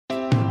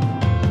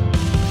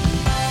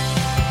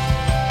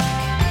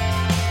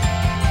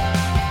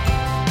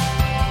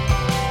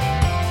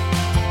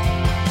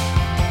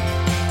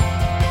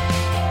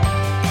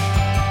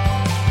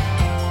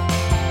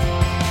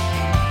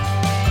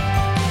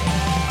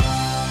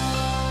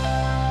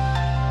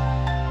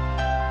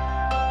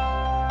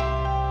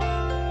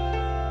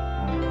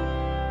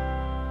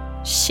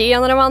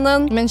Tjenare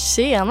mannen! Men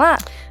tjena!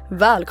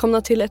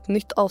 Välkomna till ett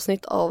nytt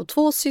avsnitt av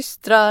Två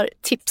systrar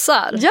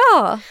tipsar.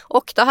 Ja!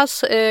 Och det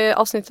här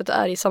avsnittet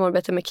är i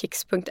samarbete med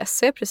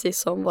Kicks.se, precis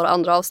som våra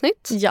andra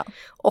avsnitt. Ja.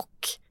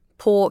 Och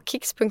på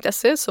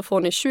Kicks.se så får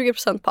ni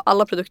 20% på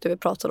alla produkter vi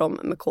pratar om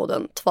med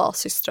koden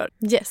TVASystrar.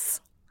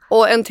 Yes.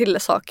 Och en till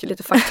sak,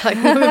 lite fakta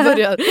innan vi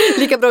börjar.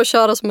 Lika bra att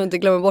köra som man inte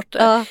glömmer bort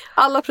det. Ja.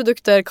 Alla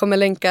produkter kommer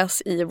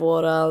länkas i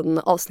våran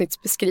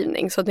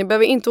avsnittsbeskrivning. Så att ni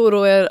behöver inte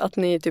oroa er att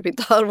ni typ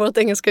inte hör vårt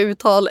engelska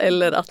uttal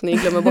eller att ni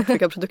glömmer bort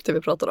vilka produkter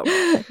vi pratar om.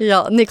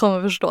 Ja, ni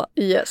kommer förstå.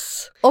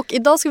 Yes. Och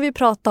idag ska vi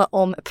prata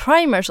om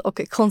primers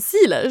och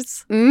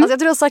concealers. Alltså jag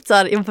tror jag har sagt så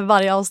här inför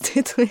varje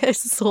avsnitt och jag är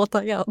så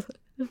taggad.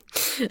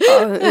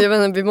 Ja, jag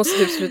vet inte, vi måste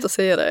typ sluta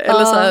säga det.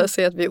 Eller så här,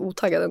 säga att vi är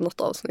otaggade i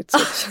något avsnitt så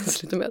det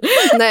känns lite mer.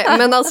 Nej,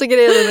 men alltså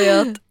grejen är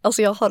det att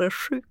alltså, jag har den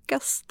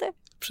sjukaste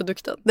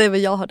produkten. Det är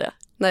väl jag har det.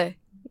 Nej.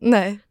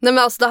 Nej. Nej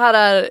men alltså det här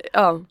är,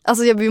 ja.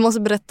 Alltså vi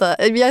måste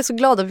berätta, jag är så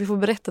glad att vi får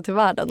berätta till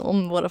världen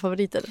om våra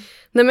favoriter.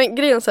 Nej men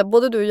grejen är så här,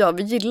 både du och jag,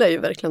 vi gillar ju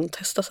verkligen att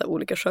testa så här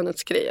olika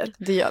skönhetsgrejer.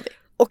 Det gör vi.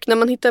 Och när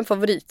man hittar en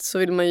favorit så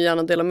vill man ju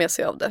gärna dela med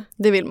sig av det.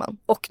 Det vill man.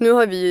 Och nu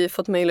har vi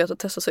fått möjlighet att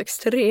testa så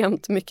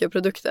extremt mycket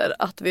produkter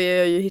att vi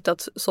har ju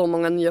hittat så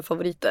många nya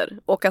favoriter.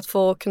 Och att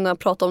få kunna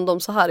prata om dem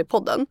så här i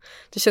podden,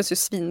 det känns ju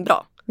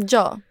svinbra.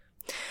 Ja.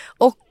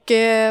 Och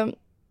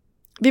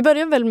vi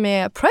börjar väl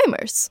med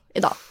primers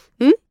idag.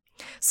 Mm.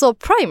 Så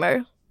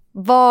primer,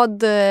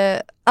 vad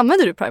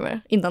använder du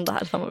primer innan det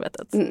här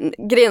samarbetet?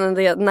 Grejen är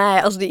det,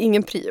 nej alltså det är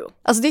ingen prio.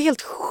 Alltså det är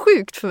helt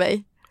sjukt för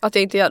mig. Att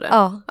jag inte gör det?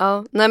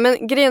 Ja. Nej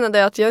men grejen är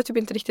det att jag har typ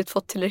inte riktigt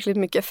fått tillräckligt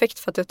mycket effekt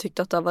för att jag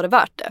tyckte att det har varit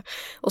värt det.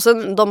 Och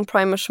sen de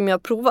primers som jag har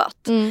provat.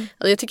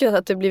 Alltså jag tycker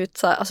att det har blivit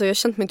så här, alltså jag har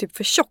känt mig typ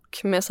för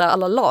tjock med så här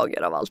alla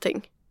lager av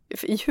allting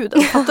i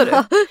huden, fattar du?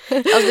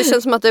 Alltså det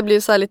känns som att det blir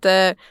så här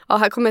lite, ja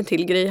här kommer en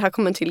till grej, här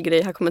kommer en till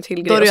grej, här kommer en till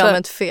grej. Då har du så,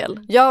 använt fel.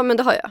 Ja men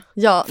det har jag.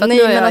 Ja, för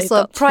nej men alltså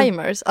hittat.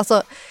 primers,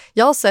 alltså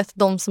jag har sett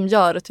de som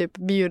gör typ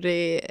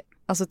beauty,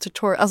 alltså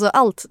tutorial, alltså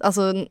allt,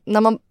 alltså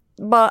när man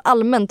bara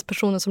allmänt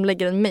personer som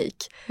lägger en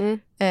make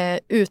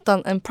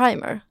utan en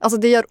primer. Alltså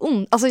det gör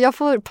ont. Alltså jag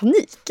får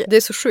panik. Det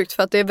är så sjukt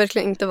för att det har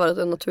verkligen inte varit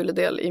en naturlig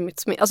del i mitt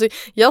smink. Alltså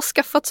jag har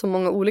skaffat så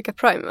många olika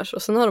primers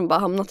och sen har de bara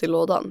hamnat i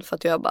lådan för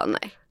att jag bara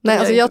nej. Nej,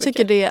 alltså jag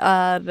tycker det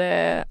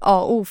är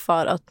A och O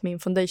för att min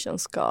foundation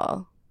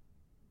ska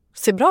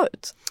se bra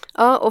ut.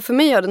 Ja, och för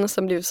mig har det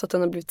nästan blivit så att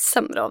den har blivit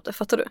sämre av det,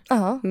 fattar du?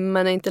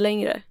 Men inte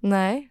längre.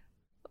 Nej.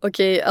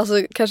 Okej, alltså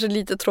kanske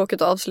lite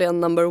tråkigt att avslöja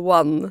number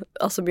one,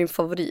 alltså min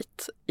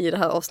favorit i det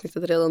här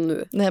avsnittet redan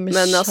nu. Nej,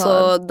 men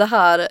alltså det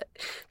här,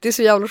 det är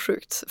så jävla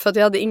sjukt för att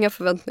jag hade inga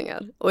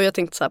förväntningar och jag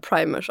tänkte så här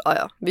primers,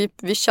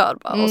 vi kör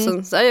bara och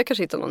sen så här, jag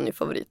kanske hittar någon ny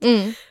favorit.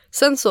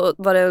 Sen så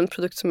var det en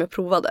produkt som jag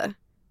provade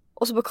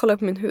och så bara kollade jag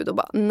på min hud och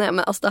bara, nej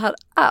men alltså det här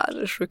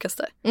är det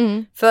sjukaste.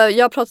 För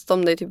jag har pratat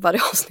om det i typ varje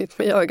avsnitt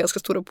men jag har ganska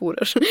stora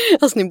porer.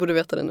 Alltså ni borde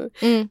veta det nu.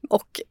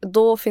 Och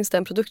då finns det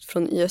en produkt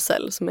från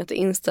YSL som heter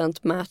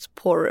Instant Matte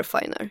Pore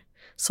Refiner.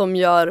 Som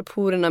gör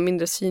porerna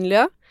mindre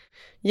synliga.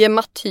 Ger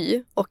matt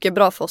hy och är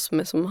bra för oss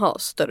som har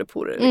större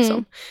porer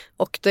liksom.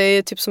 Och det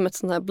är typ som ett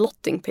sån här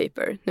blotting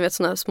paper. Ni vet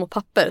såna här små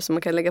papper som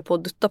man kan lägga på och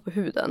dutta på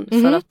huden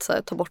för att så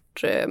här, ta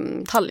bort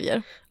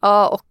taljer.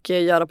 Ja, och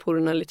göra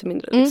porerna lite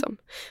mindre liksom.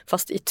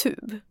 Fast i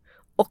tub.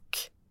 Och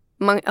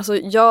alltså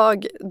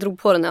jag drog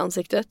på den i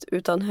ansiktet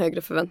utan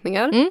högre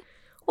förväntningar.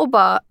 Och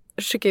bara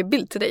skickade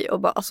bild till dig och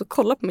bara alltså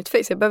kolla på mitt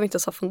face, jag behöver inte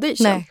ens ha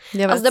foundation. Nej, jag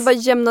vet. Alltså det bara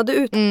jämnade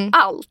ut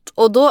allt.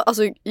 Och då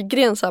alltså i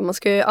gren så här, man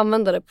ska ju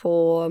använda det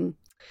på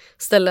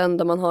ställen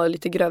där man har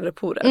lite grövre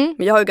porer.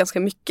 Men jag har ju ganska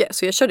mycket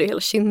så jag körde hela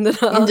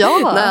kinderna,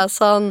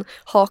 näsan,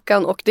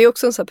 hakan och det är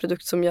också en sån här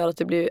produkt som gör att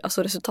det blir,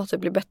 alltså resultatet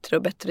blir bättre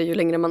och bättre ju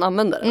längre man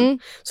använder den.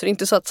 Så det är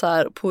inte så att så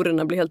här,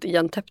 porerna blir helt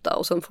igentäppta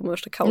och sen får man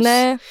värsta kaos.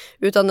 Nej.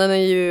 Utan den är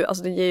ju,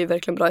 alltså det ger ju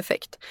verkligen bra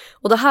effekt.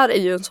 Och det här är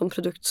ju en sån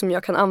produkt som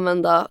jag kan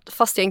använda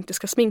fast jag inte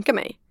ska sminka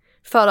mig.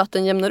 För att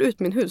den jämnar ut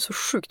min hud så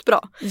sjukt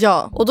bra.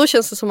 Ja. Och då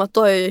känns det som att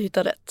då har jag ju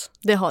hittat rätt.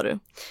 Det har du.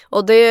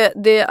 Och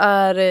det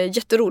är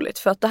jätteroligt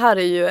för att det här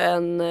är ju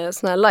en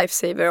sån här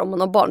lifesaver om man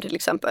har barn till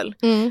exempel.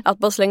 Att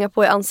bara slänga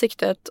på i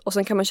ansiktet och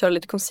sen kan man köra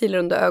lite concealer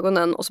under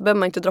ögonen och så behöver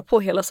man inte dra på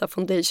hela så här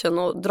foundation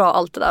och dra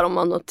allt det där om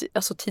man har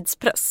alltså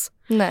tidspress.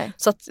 Nej.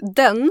 Så att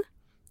den,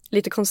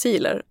 lite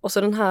concealer och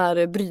så den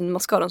här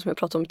brynmascaran som jag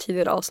pratade om i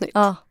tidigare avsnitt.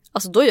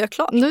 Alltså då är jag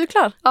klar. Nu är du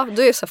klar. Ja,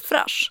 då är jag så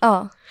fräsch.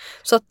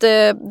 Så att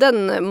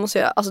den måste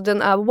jag, alltså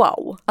den är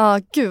wow.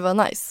 Gud vad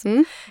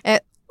nice.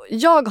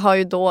 Jag har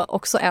ju då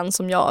också en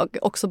som jag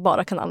också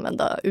bara kan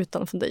använda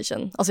utan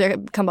foundation. Alltså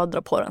jag kan bara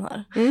dra på den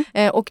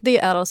här. Och det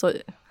är alltså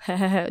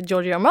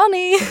Giorgio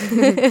Armani.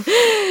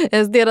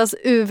 Deras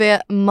UV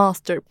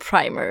Master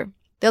Primer.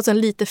 Det är alltså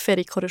en lite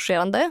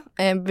färgkorrigerande.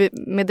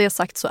 Med det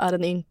sagt så är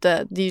den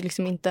inte, det är ju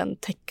liksom inte en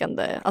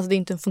täckande, alltså det är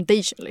inte en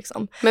foundation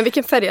liksom. Men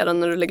vilken färg är den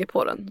när du lägger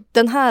på den?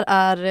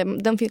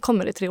 Den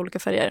kommer i 3 olika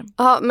färger.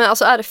 Ja, men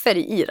alltså är det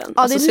färg i den?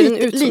 Ja, alltså, det är ser den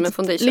ut som en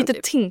foundation? Lite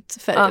typ?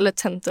 tintfärg, eller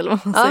tent eller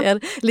vad man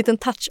säger. Liten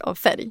touch av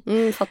färg.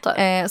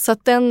 Fattar. Så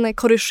att den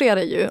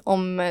korrigerar ju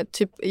om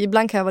typ,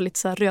 ibland kan jag vara lite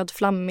så här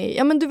rödflammig.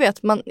 Ja men du vet,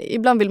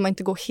 ibland vill man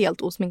inte gå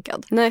helt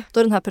osminkad. Nej. Då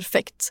är den här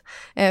perfekt.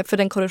 För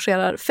den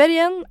korrigerar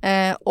färgen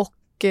och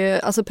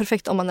alltså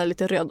perfekt om man är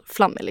lite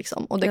rödflammig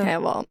liksom. Och det kan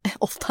jag vara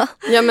ofta.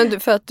 Ja men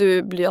för att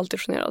du blir alltid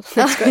generad.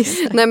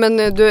 Nej men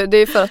det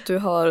är för att du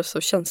har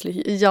så känslig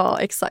hy. Ja,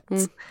 exakt.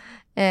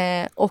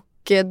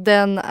 Och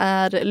den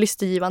är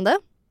lystergivande.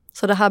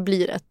 Så det här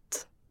blir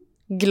ett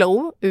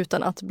glow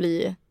utan att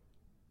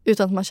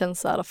man känner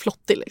så här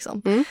flottig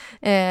liksom.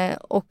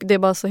 Och det är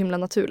bara så himla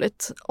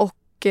naturligt.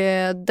 Och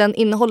den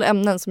innehåller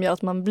ämnen som gör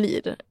att man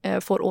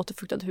får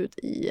återfuktad hud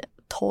i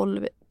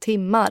 12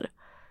 timmar.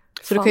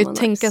 Så du kan ju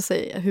tänka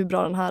sig hur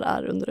bra den här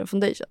är under en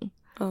foundation.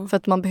 För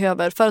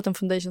att en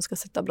foundation ska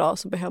sitta bra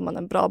så behöver man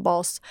en bra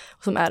bas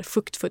som är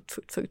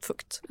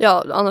fukt.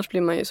 Ja, annars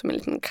blir man ju som en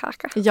liten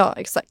kaka. Ja,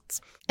 exakt.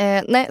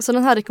 Nej, så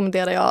den här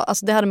rekommenderar jag.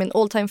 Alltså det här är min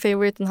all time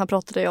favorite. Den här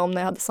pratade jag om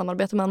när jag hade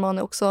samarbete med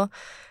Armani också.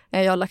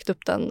 Jag har lagt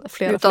upp den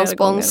flera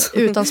gånger.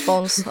 Utan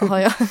spons har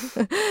jag.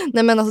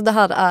 Nej men alltså det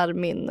här är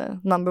min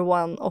number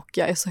one och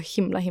jag är så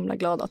himla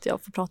glad att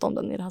jag får prata om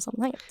den i det här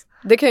sammanhanget.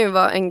 Det kan ju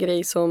vara en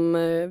grej som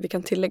vi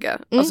kan tillägga.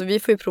 Alltså vi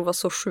får ju prova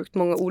så sjukt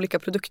många olika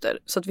produkter.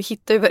 Så att vi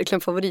hittar ju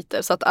verkligen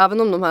favoriter. Så att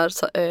även om de här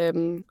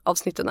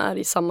avsnitten är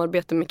i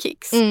samarbete med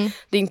Kicks.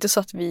 Det är inte så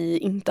att vi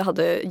inte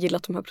hade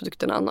gillat de här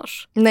produkterna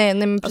annars. Nej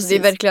men precis. Alltså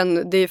det är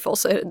verkligen, det är för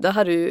oss, det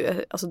här är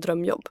ju alltså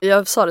drömjobb.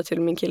 Jag sa det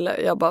till min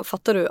kille, jag bara,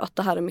 fattar du att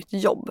det här är mitt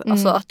jobb?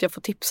 Alltså att jag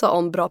får tipsa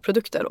om bra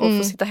produkter och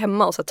få sitta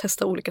hemma och så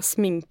testa olika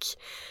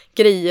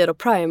sminkgrejer och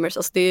primers.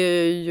 Alltså det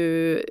är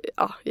ju,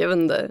 ja, jag vet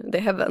inte, det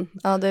är heaven.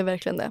 Ja, det är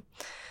verkligen det.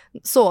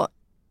 Så,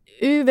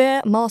 UV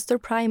Master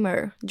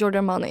Primer, Giorgio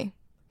Armani.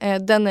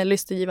 Den är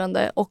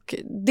lystergivande och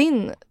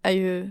din är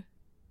ju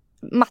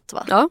matt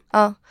va?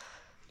 Ja.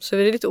 Så är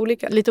det lite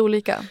olika. Lite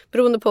olika.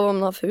 Beroende på vad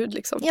man har för hud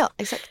liksom. Ja,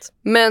 exakt.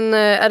 Men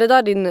är det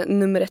där din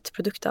nummer 1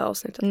 produkt av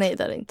avsnittet? Nej,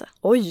 det är det inte.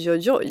 Oj.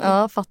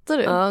 Ja, fattar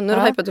du? Ja, nu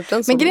har du hypat upp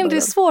den. Men grejen är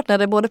svårt när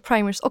det är både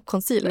primers och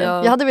concealer.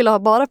 Ja. Jag hade velat ha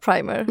bara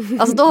primer.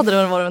 Alltså då hade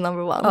det varit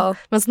number one. Ja.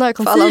 Men så har jag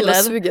concealer. För alla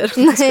suger.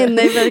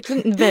 Nej,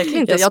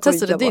 verkligen inte. Jag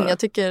testade din. Jag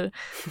tycker...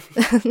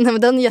 Nej,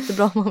 men den är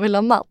jättebra om man vill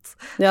ha matt.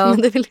 Ja.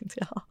 Men det vill inte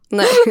jag ha.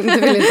 Nej, du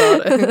vill inte ha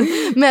det.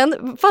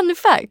 Men funny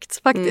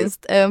fact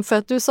faktiskt. För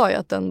att du sa ju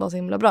att den var så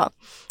himla bra.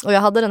 Och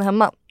jag hade den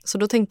hemma. Så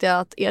då tänkte jag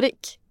att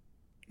Erik,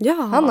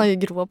 han har ju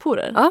grova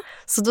porer. Ja.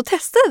 Så då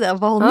testade jag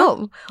på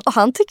honom. Ja. Och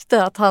han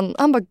tyckte att han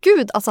bara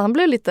gud, alltså han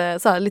blev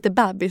lite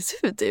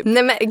bebishud typ.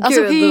 Nej men gud,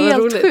 alltså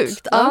helt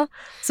sjukt. Ja. Ja.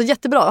 Så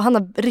jättebra. Han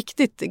har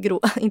riktigt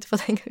grova, inte för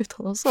att hänga ut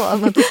honom så,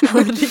 men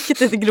han har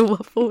riktigt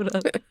grova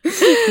porer.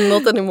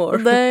 Not anymore.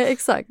 Nej,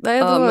 exakt. Nej,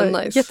 det var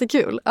nice.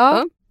 Jättekul.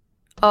 Ja.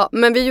 Ja,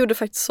 men vi gjorde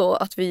faktiskt så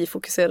att vi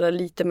fokuserade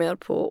lite mer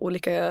på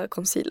olika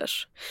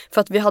concealers.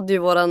 För att vi hade ju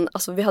våran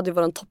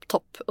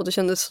topp och det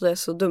kändes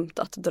så dumt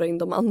att dra in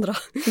de andra.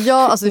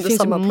 Ja, alltså det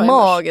finns ju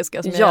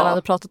magiska som jag redan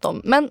hade pratat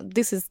om. Men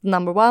this is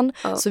number one,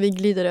 så vi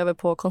glider över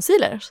på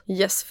concealers.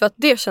 Yes, för att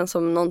det känns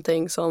som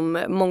någonting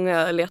som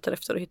många letar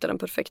efter och hittar den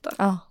perfekta.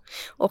 Ja.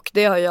 Och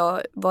det har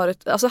jag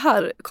varit, alltså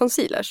här,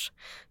 concealers.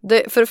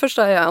 För det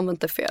första har jag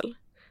använt det fel.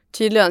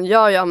 Tydligen, jag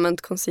har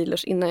använt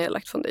concealers innan jag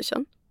lagt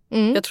foundation.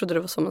 Jag trodde det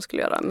var så man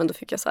skulle göra, men då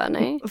fick jag så här,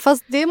 nej.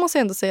 Fast det måste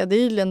jag ändå säga, det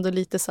är ju ändå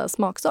lite så här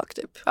smaksak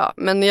typ. Ja,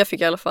 men jag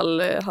fick i alla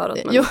fall höra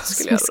att man inte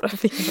skulle göra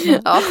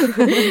det. Ja,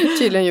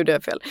 tydligen gjorde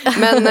jag fel.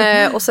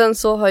 Men, och sen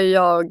så har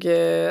jag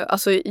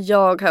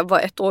var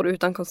 1 år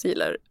utan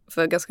concealer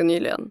för ganska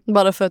nyligen.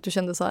 Bara för att du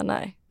kände så här,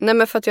 nej? Nej,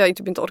 men för att jag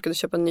typ inte orkade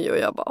köpa en ny och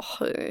jag bara,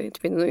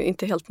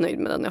 inte helt nöjd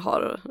med den jag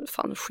har.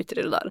 Fan, skiter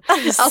i det där.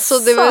 Alltså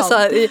det var så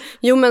här,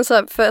 jo men så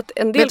här, för att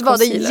en del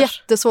concealer. Det är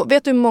jättesvårt.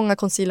 Vet du hur många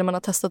concealer man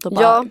har testat och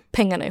bara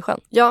pengarna i sjön?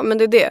 Ja, men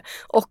det är det.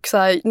 Och så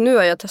här, nu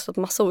har jag testat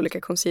massa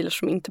olika concealers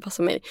som inte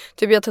passar mig.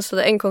 Typ jag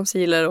testade en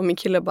concealer och min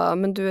kille bara,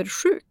 men du är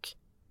sjuk.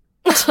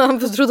 Alltså,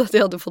 han trodde att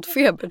jag hade fått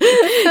feber.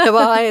 Jag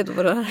bara, nej, då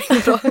var det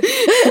här bra.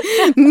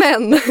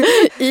 Men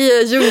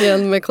i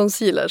djungeln med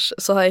concealers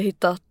så har jag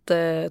hittat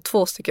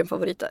 2 stycken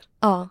favoriter.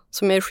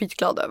 Som jag är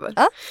skitglad över.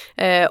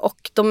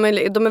 Och de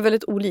är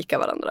väldigt olika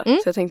varandra.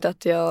 Så jag tänkte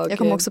att jag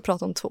kommer också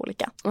prata om 2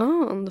 olika.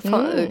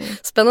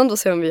 Spännande att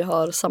se om vi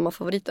har samma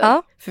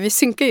favoriter. För vi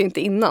synkar ju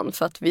inte innan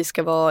för att vi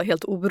ska vara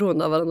helt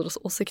oberoende av varandras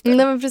åsikter.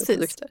 Nej, men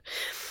precis.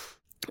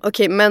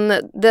 Okej, men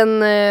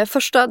den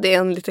första, det är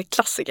en lite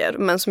klassiker,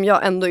 men som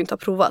jag ändå inte har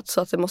provat,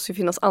 så att det måste ju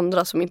finnas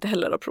andra som inte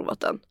heller har provat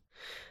den.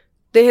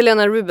 Det är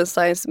Helena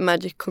Rubinsteins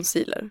Magic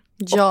Concealer.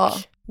 Ja.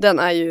 Och den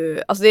är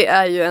ju, alltså det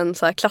är ju en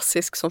så här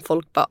klassisk som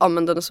folk bara,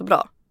 men den är så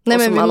bra. Nej,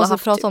 men vi måste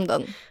prata om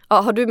den. Ja,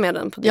 har du med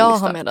den på din lista? Jag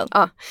har med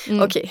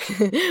den. Okej,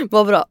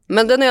 vad bra.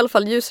 Men den är i alla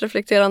fall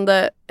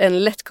ljusreflekterande,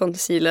 en lätt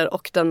concealer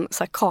och den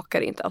så här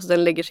kakar inte. Alltså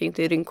den lägger sig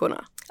inte i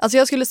rynkorna. Alltså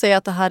jag skulle säga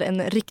att det här är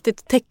en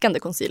riktigt täckande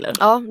concealer.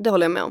 Ja, det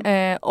håller jag med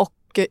om. Och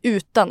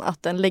utan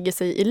att den lägger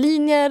sig i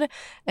linjer.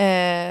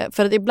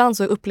 För att ibland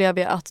så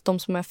upplever jag att de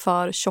som är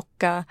för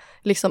tjocka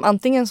liksom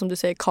antingen som du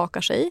säger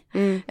kakar sig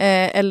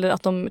eller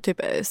att de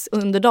typ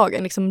under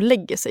dagen liksom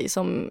lägger sig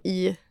som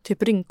i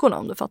typ rynkorna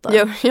om du fattar.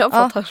 Ja, jag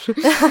fattar.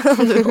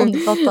 om du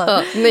fattar.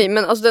 Ja, nej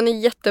men alltså den är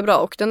jättebra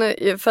och den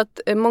är för att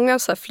många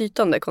så här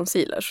flytande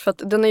concealers för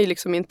att den är ju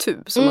liksom i en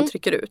tub som man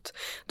trycker ut.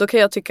 Då kan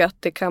jag tycka att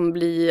det kan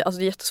bli, alltså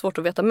det är jättesvårt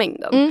att veta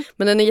mängden.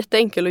 Men den är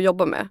jätteenkel att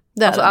jobba med.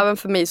 Alltså även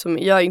för mig som,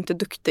 jag är inte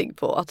duktig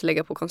på att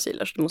lägga på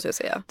concealers, det måste jag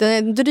säga. Den är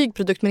en dryg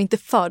produkt men inte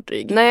för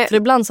dryg. Nej. För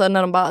ibland så är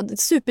när de bara,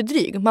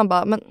 superdryg, man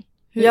bara, men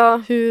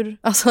hur?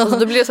 Alltså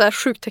det blir så här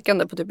sjukt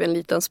täckande på typ en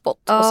liten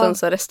spot. Och sen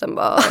så resten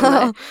bara,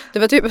 nej. Det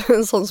var typ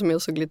en sån som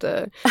jag såg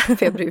lite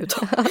febrig ut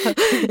av.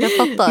 Jag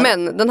fattar.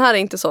 Men den här är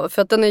inte så,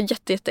 för att den är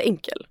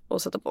jätteenkel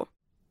att sätta på.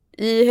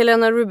 I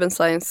Helena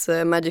Rubinsteins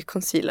Magic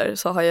Concealer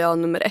så har jag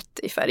nummer 1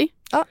 i färg.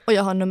 Ja, och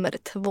jag har nummer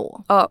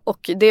 2. Ja,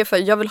 och det är för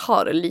jag vill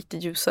ha det lite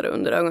ljusare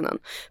under ögonen.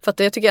 För att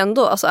jag tycker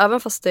ändå, alltså även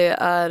fast det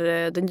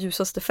är den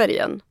ljusaste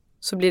färgen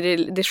så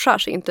blir det skär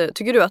sig inte.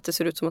 Tycker du att det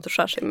ser ut som att det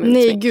skär sig?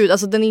 Nej smink? Gud,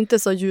 alltså den är inte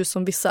så ljus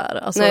som vissa är.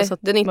 Alltså, nej, så att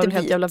den är inte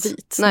helt jävla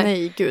vit.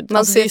 Nej gud,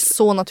 Man ser, det är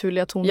så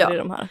naturliga toner i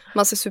de här.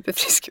 Man ser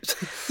superfrisk ut.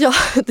 Ja,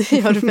 det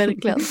gör det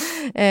verkligen.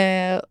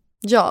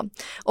 Ja,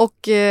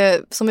 och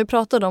som vi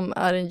pratade om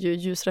är den ju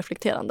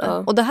ljusreflekterande.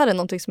 Ja. Och det här är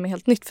någonting som är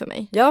helt nytt för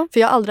mig. Ja. För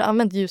jag har aldrig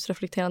använt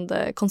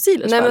ljusreflekterande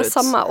concealers förut. Men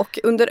samma. Och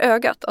under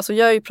ögat, alltså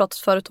jag har ju pratat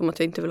förut om att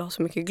jag inte vill ha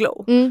så mycket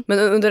glow. Men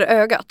under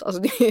ögat,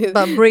 alltså det är...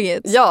 Bara bring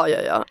it.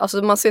 Ja.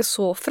 Alltså man ser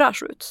så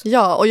fräsch ut.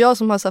 Ja, och jag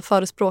som har så här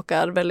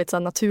förespråkar väldigt så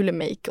här naturlig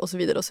make och så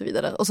vidare och så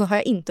vidare. Och så har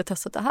jag inte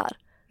testat det här.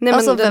 Nej, men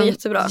alltså, den är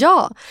jättebra.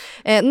 Ja,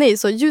 nej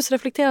så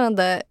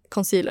ljusreflekterande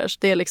concealers,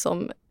 det är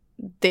liksom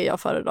det jag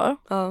föredrar.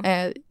 Ja.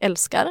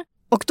 Älskar.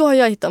 Och då har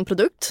jag hittat en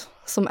produkt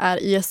som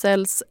är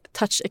YSLs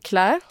Touch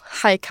Eclair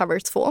High Cover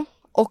 2.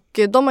 Och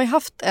de har ju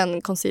haft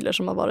en concealer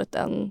som har varit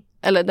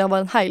det har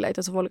varit en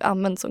highlighter som folk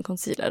använt som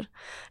concealer.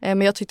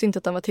 Men jag tyckte inte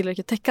att den var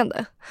tillräckligt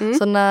täckande.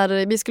 Så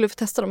när vi skulle få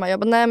testa de här, jag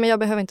bara, nej men jag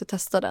behöver inte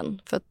testa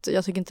den. För att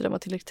jag tycker inte den var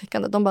tillräckligt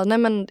täckande. De bara, nej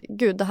men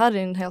gud, det här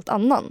är en helt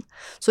annan.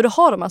 Så då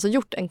har de alltså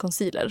gjort en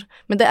concealer.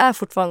 Men det är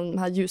fortfarande de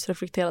här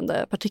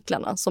ljusreflekterande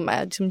partiklarna som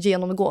är liksom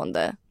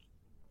genomgående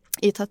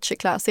i Touch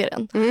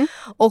Eclair-serien.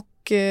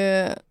 Och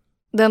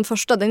den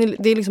första, det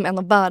är liksom en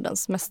av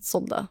världens mest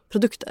sålda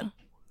produkter.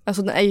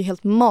 Alltså den är ju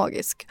helt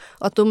magisk.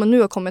 Och att de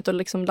nu har kommit och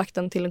liksom lagt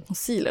den till en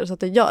concealer så att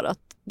det gör att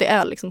det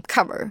är liksom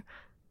cover.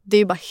 Det är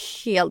ju bara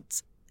helt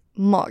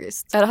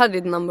magiskt. Är det här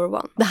din number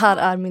 1? Det här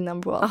är min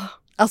number 1.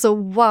 Alltså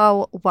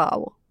wow.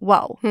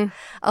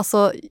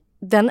 Alltså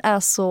den är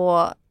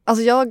så...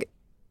 Alltså jag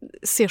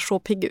ser så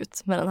pigg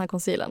ut med den här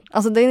concealern.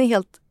 Alltså den är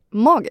helt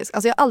magisk.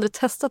 Alltså jag har aldrig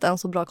testat en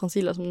så bra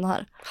concealer som den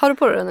här. Har du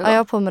på den idag? Ja, jag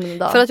har på mig den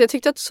idag. För att jag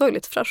tyckte att det såg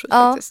lite fräsch ut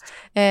faktiskt.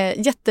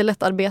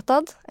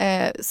 Jättelättarbetad.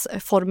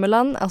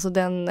 Formulan, alltså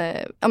den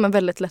men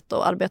väldigt lätt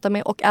att arbeta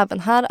med. Och även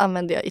här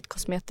använder jag It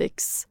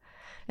Cosmetics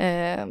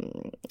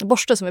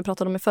borste som vi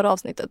pratade om i förra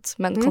avsnittet.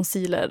 Men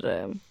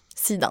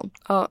concealer-sidan.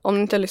 Ja, om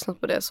ni inte har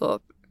lyssnat på det så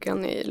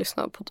kan ni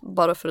lyssna på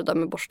bara för det där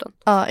med borsten.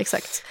 Ja,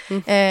 exakt.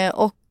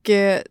 Och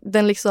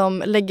den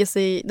liksom lägger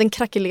sig, den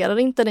krackelerar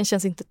inte, den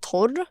känns inte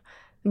torr.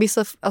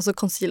 Vissa, alltså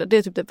concealer, det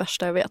är typ det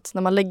värsta jag vet.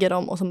 När man lägger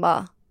dem och så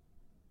bara,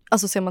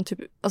 alltså ser man typ,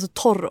 alltså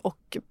torr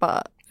och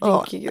bara,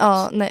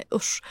 nej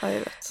usch. Ja, jag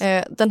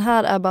vet. Den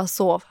här är bara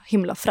så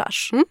himla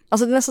fräsch.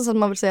 Alltså det är nästan så att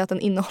man vill säga att den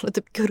innehåller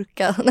typ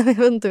gurka. Jag vet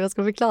inte hur jag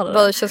ska förklara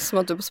det. Det känns som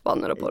att du är på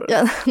spanare på det.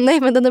 Ja, nej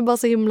men den är bara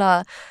så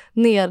himla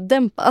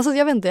neddämpad. Alltså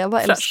jag vet inte, jag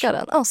bara älskar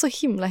den. Ja, så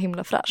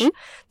himla fräsch.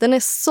 Den är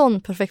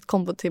sån perfekt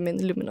kombo till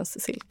min Luminous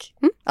Silk.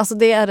 Alltså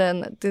det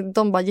är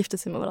de bara gifter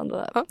sig med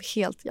varandra. Ja.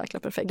 Helt jäkla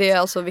perfekt. Det är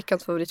alltså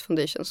Vickans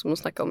favoritfoundation som de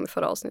snackade om i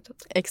förra avsnittet.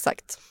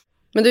 Exakt.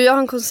 Men du, jag har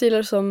en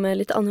concealer som är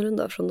lite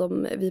annorlunda från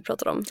de vi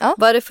pratar om. Ja.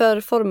 Vad är det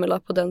för formula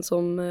på den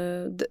som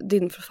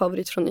din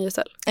favorit från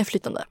YSL? Är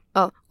flytande.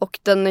 Ja, och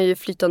den är ju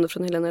flytande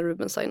från Helena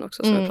Rubinstein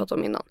också som jag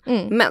pratade om innan.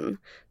 Men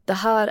det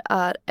här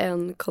är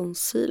en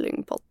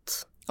concealing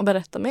pot. Och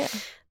berätta mer.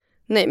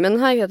 Nej, men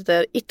den här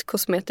heter It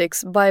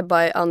Cosmetics Bye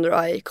Bye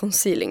Under Eye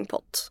Concealing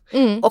Pot.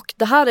 Och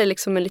det här är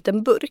liksom en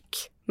liten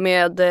burk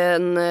med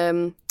en...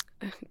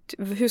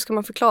 hur ska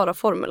man förklara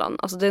formulan?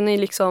 Alltså den är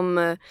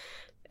liksom...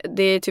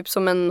 Det är typ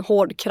som en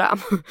hård kräm.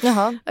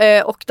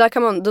 Och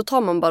där då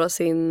tar man bara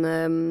sin...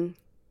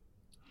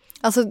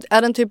 Alltså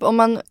är den typ,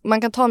 om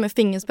man kan ta med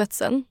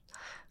fingerspetsen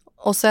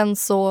och sen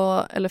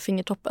så, eller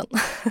fingertoppen.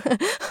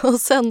 Och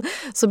sen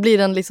så blir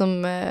den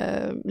liksom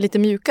lite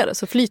mjukare,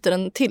 så flyter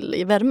den till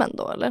i värmen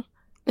då, eller?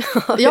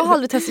 Jag har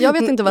aldrig testat, jag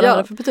vet inte vad det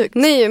är för produkt.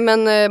 Nej,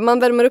 men man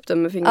värmer upp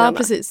den med fingrarna. Ja,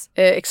 precis.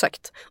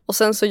 Exakt. Och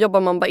sen så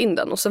jobbar man bara in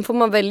den. Och sen får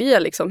man välja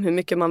liksom hur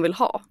mycket man vill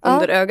ha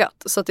under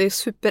ögat. Så att det är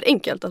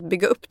superenkelt att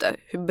bygga upp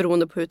det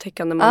beroende på hur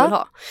täckande man vill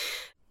ha.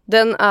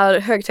 Den är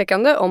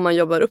högtäckande om man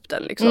jobbar upp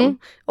den liksom.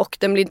 Och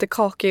den blir inte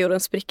kakig och den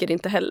spricker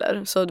inte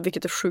heller. Så,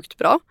 vilket är sjukt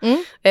bra.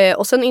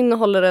 Och sen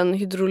innehåller den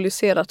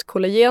hydrolyserat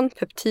kollagen,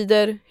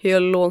 peptider,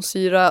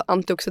 hyaluronsyra,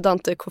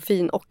 antioxidanter,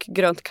 koffein och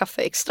grönt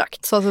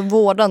kaffeextrakt. Så alltså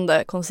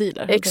vårdande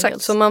concealer.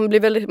 Exakt, så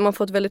man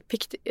får ett väldigt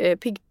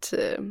piggt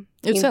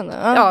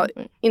utseende.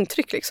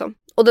 intryck liksom.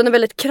 Och den är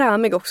väldigt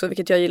krämig också,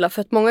 vilket jag gillar.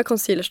 För att många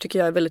concealers tycker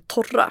jag är väldigt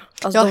torra.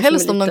 Alltså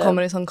helst om de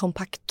kommer i sån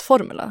kompakt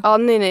formula. Ja,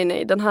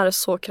 nej. Den här är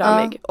så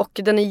krämig. Och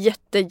den är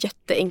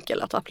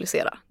jätteenkel att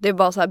applicera. Det är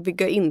bara så här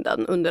bygga in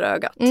den under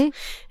ögat.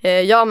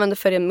 Jag använder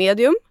färgen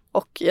medium.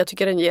 Och jag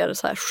tycker den ger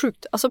så här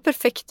sjukt, alltså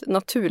perfekt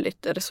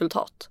naturligt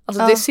resultat.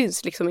 Alltså det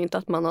syns liksom inte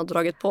att man har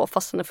dragit på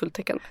fast den är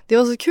fulltäckande. Det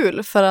var så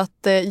kul för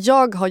att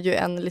jag har ju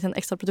en liten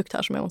extra produkt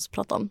här som jag måste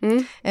prata om.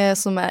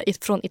 Som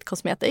är från It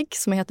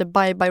Cosmetics som heter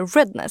Bye Bye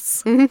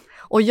Redness.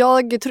 Och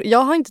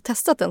jag har inte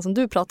testat den som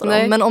du pratar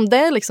om. Men om det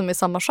är liksom i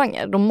samma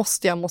genre då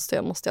måste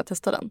jag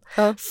testa den.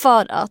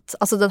 För att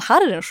alltså den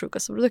här är den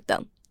sjukaste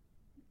produkten.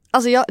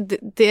 Alltså jag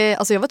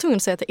var tvungen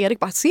att säga till Erik,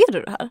 bara, ser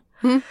du det här?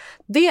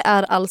 Det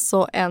är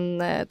alltså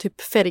en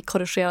typ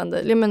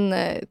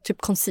färgkorrigerande,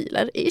 typ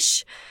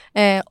concealer-ish.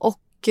 Och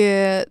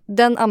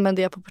den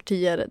använder jag på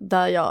partier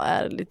där jag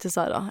är lite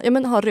så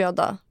här, har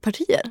röda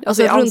partier.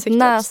 Alltså runt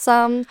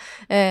näsan,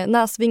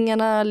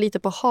 näsvingarna, lite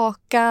på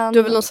hakan. Du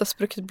har väl någon sån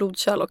sprucket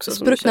blodkärl också?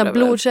 Spruckna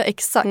blodkärl,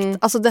 exakt.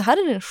 Alltså det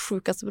här är den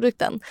sjukaste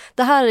produkten.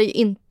 Det här är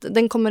inte,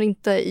 den kommer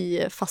inte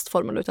i fast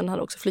formel utan den här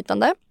är också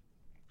flytande.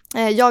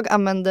 Jag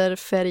använder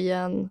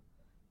färgen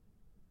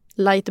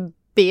light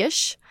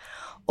beige.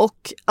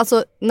 Och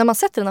alltså när man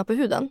sätter den här på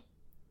huden,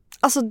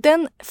 alltså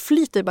den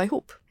flyter bara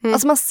ihop.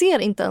 Alltså man ser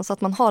inte ens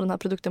att man har den här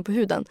produkten på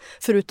huden.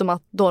 Förutom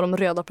att då de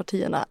röda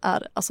partierna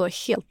är alltså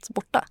helt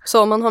borta.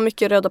 Så om man har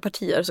mycket röda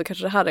partier så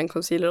kanske det här är en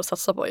concealer att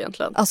satsa på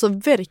egentligen. Alltså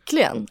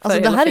verkligen.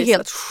 Alltså det här är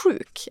helt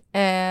sjuk.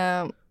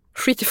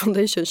 Skit i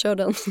foundation, kör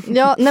den.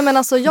 Ja, nej men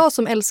alltså jag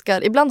som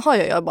älskar, ibland har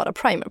jag bara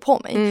primer på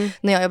mig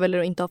när jag väljer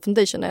att inte ha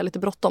foundation när jag är lite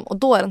bråttom. Och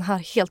då är den här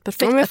helt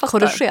perfekt att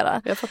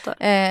korrigera. Jag fattar.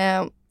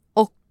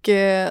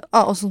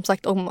 Och som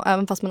sagt,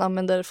 även fast man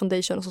använder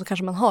foundation så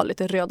kanske man har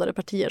lite rödare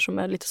partier som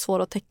är lite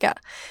svåra att täcka.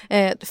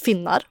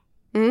 Finnar,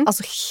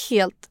 alltså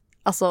helt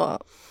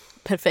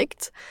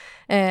perfekt.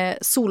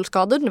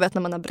 Solskador, du vet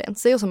när man har bränt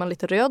sig och så är man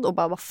lite röd och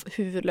bara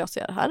hur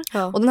löser jag det här?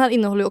 Ja. Och den här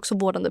innehåller ju också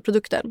vårdande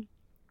produkter.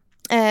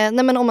 Nej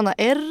men om man har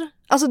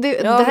alltså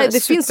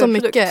det finns så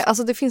mycket,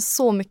 alltså det finns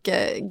så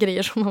mycket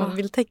grejer som man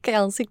vill täcka i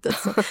ansiktet.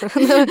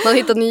 Man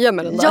hittar nya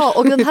med den där. Ja,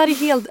 och den här är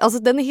helt, alltså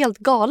den är helt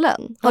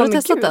galen. Har du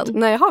testat den?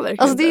 Nej, jag har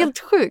verkligen alltså det är helt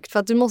sjukt för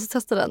att du måste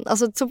testa den.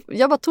 Alltså så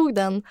jag bara tog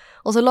den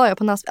och så la jag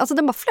på näsan. Alltså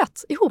den bara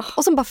flöt ihop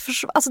och sen bara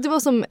alltså det var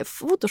som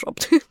Photoshop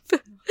typ.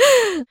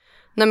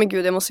 Nej men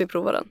gud, jag måste ju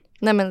prova den.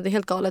 Nej men det är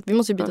helt galet. Vi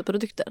måste ju byta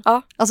produkter.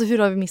 Ja. Alltså hur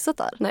har vi missat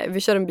där? Nej,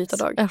 vi kör en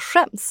bytardag. Jag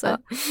skäms.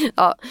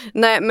 Ja.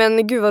 Nej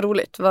men gud vad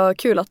roligt. Vad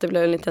kul att det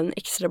blev en liten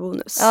extra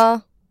bonus. Ja.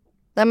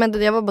 Nej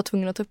men jag var bara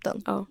tvungen att ta upp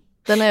den. Ja.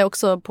 Den är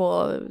också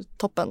på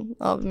toppen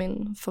av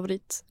min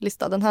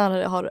favoritlista. Den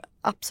här har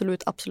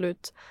absolut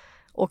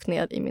åkt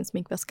ner i min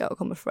sminkväska och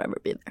kommer forever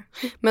be there.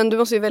 Men du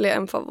måste ju välja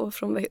en favorit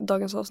från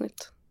dagens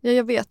avsnitt. Ja,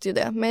 jag vet ju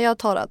det. Men jag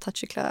tar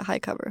Touchy High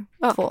Cover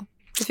 2.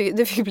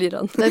 Det fick bli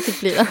den. Det fick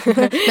bli den.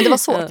 Men det var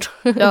svårt.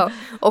 Ja.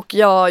 Och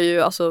jag har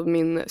ju alltså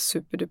min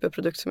superduper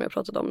produkt som jag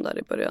pratade om där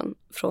i början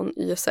från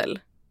YSL.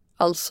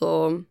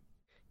 Alltså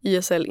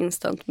YSL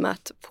Instant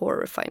Matte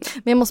Pore Refiner.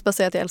 Men jag måste bara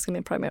säga att jag älskar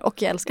min primer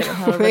och jag älskar den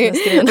här grejen.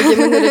 Okej,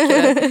 men nu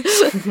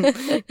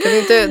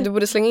räcker det. Du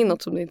borde slänga in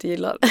något som du inte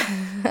gillar.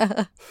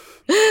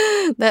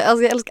 Nej,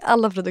 alltså jag älskar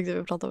alla produkter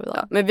vi pratar om idag.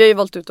 Ja, men vi har ju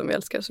valt ut dem vi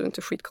älskar så det är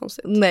inte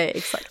skitkonstigt. Nej,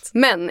 exakt.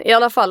 Men i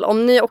alla fall,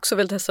 om ni också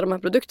vill testa de här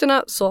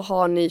produkterna så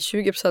har ni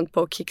 20%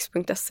 på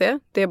kicks.se.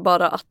 Det är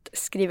bara att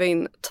skriva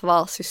in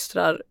 2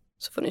 systrar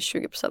så får ni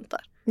 20%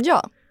 där.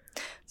 Ja,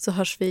 så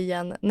hörs vi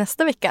igen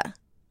nästa vecka.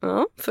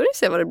 Ja, får vi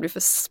se vad det blir för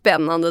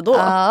spännande då.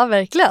 Ja,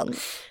 verkligen.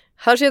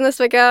 Hörs igen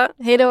nästa vecka.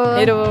 Hej då.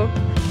 Hej då.